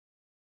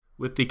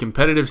With the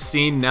competitive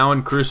scene now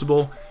in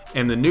Crucible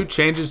and the new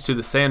changes to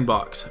the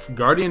sandbox,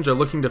 Guardians are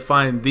looking to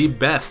find the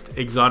best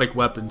exotic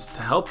weapons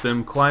to help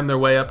them climb their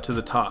way up to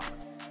the top.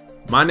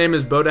 My name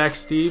is Bodak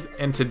Steve,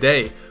 and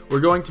today we're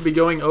going to be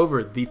going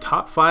over the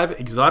top 5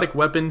 exotic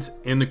weapons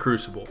in the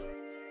Crucible.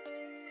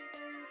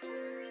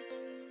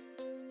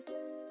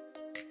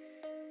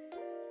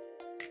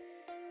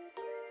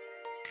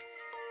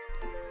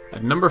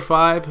 At number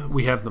 5,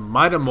 we have the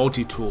Mida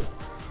Multi-Tool.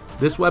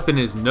 This weapon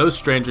is no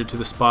stranger to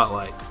the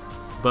spotlight,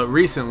 but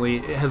recently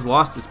it has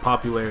lost its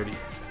popularity.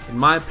 In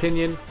my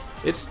opinion,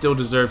 it still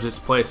deserves its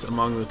place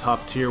among the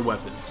top tier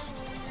weapons.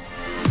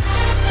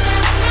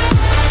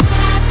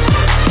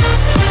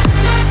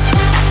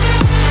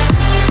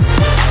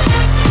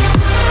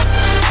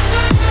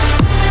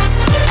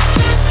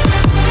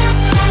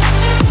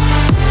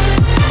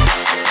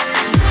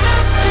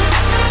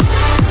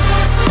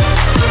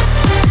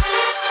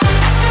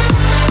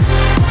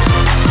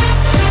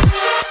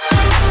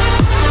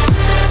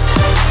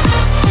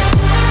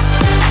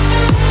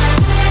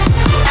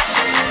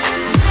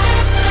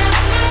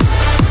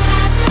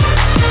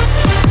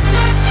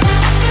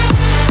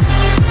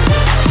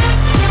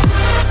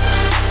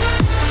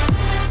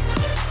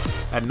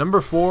 At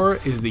number 4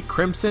 is the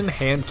Crimson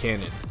Hand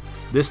Cannon.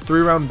 This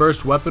 3-round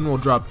burst weapon will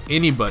drop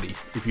anybody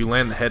if you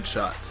land the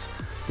headshots.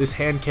 This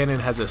hand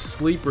cannon has a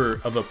sleeper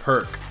of a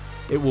perk.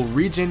 It will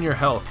regen your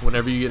health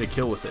whenever you get a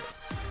kill with it.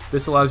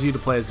 This allows you to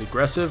play as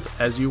aggressive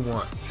as you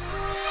want.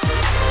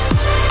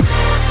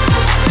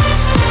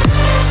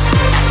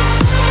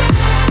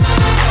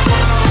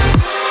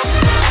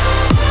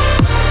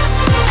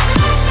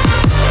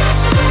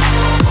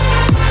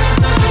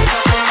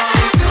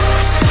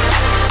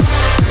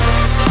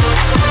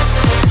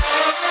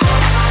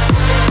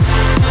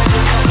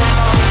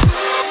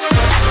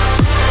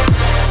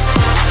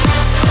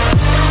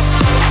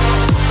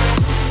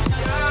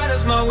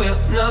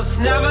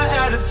 Never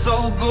had it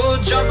so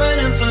good, jumping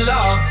into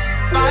love.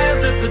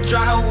 Fires, it's a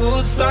dry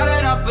wood.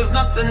 Started off as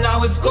nothing,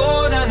 now it's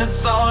gold, and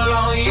it's all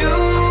on you.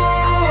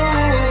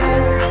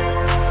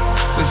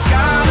 With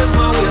God as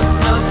my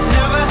witness,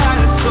 never had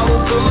it so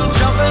good,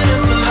 jumping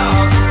into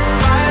love.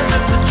 Fires,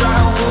 it's a dry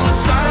wood.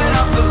 Started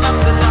off as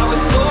nothing, now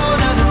it's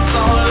gold, and it's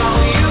all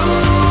on you.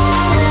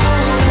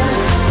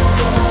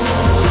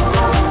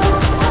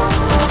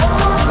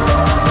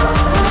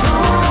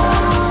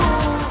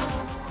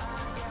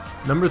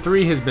 Number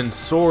 3 has been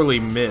sorely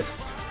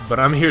missed, but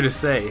I'm here to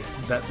say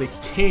that the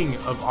king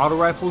of auto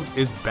rifles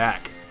is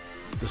back.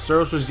 The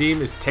Soros regime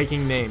is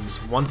taking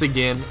names once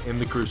again in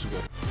the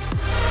Crucible.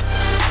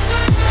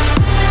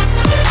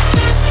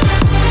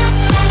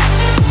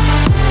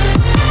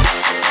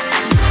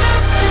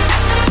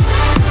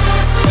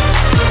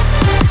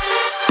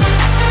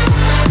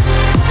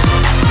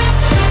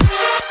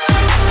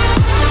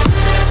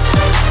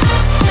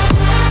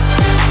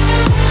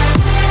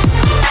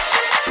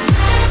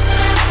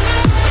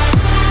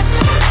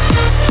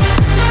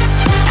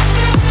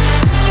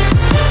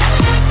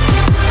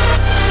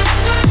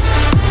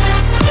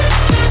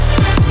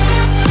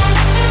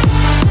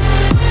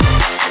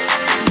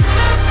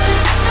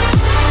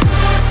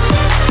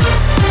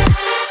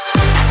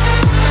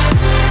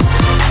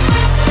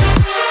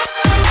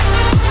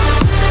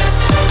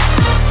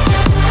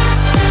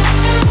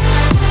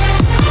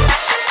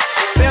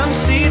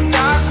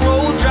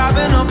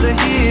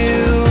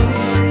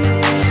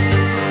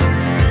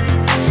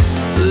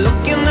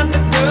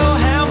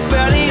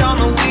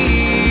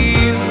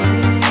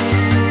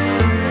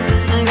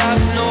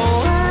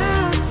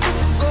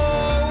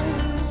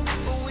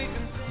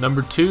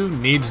 Number 2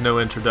 needs no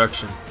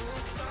introduction.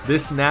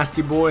 This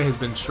nasty boy has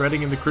been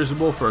shredding in the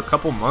Crucible for a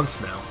couple months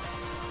now.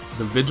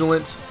 The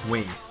Vigilance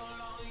Wing.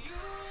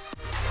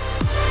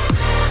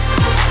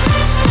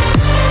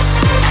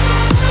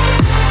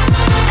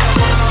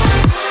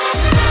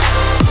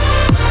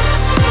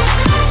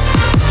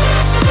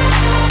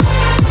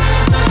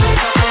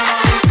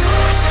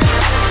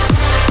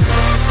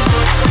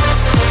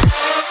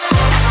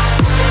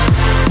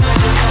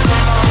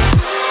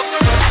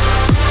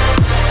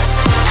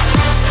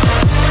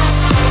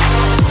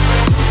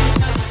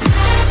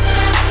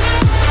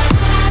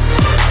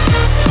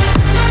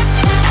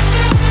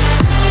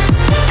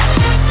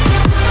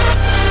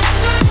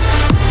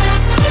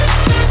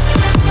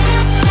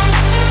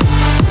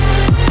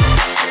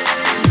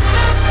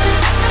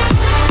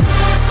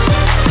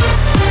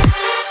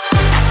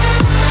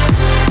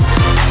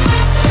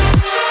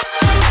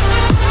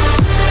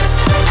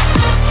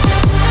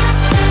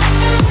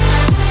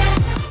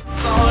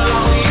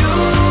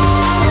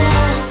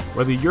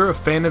 Whether you're a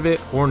fan of it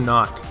or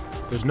not,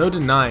 there's no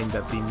denying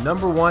that the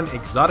number 1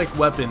 exotic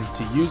weapon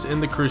to use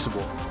in the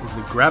Crucible is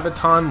the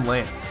Graviton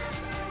Lance.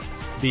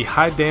 The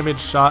high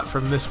damage shot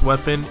from this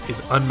weapon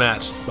is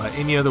unmatched by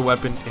any other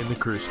weapon in the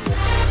Crucible.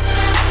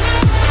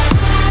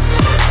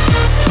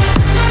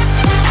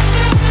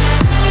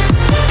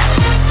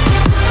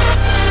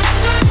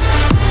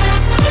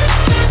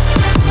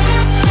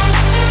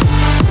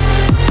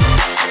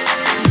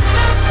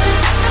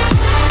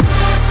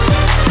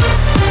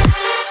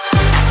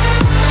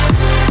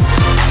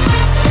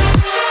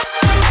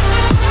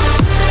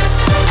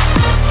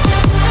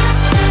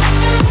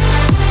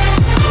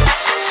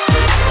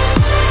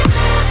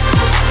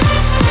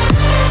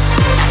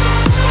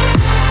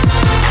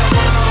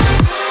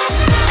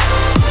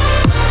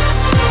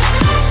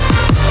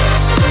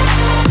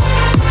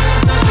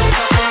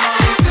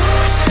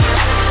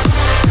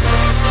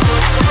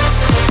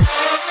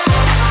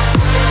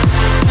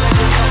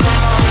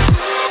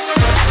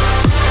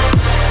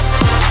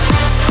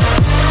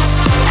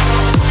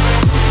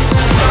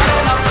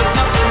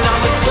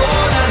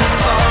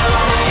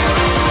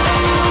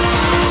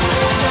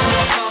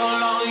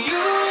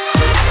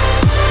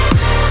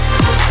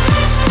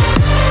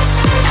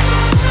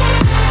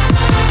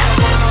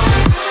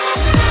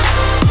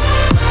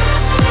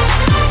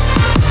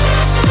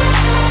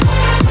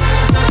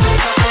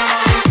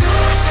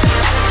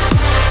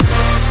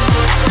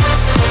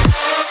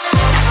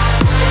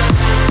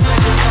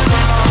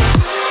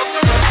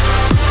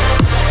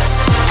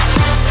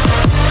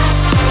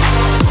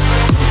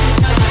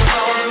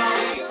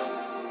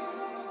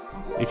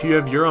 If you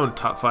have your own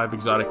top 5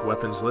 exotic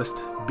weapons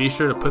list, be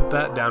sure to put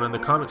that down in the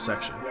comment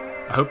section.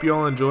 I hope you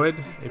all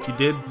enjoyed. If you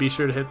did, be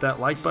sure to hit that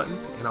like button,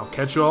 and I'll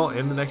catch you all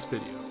in the next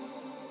video.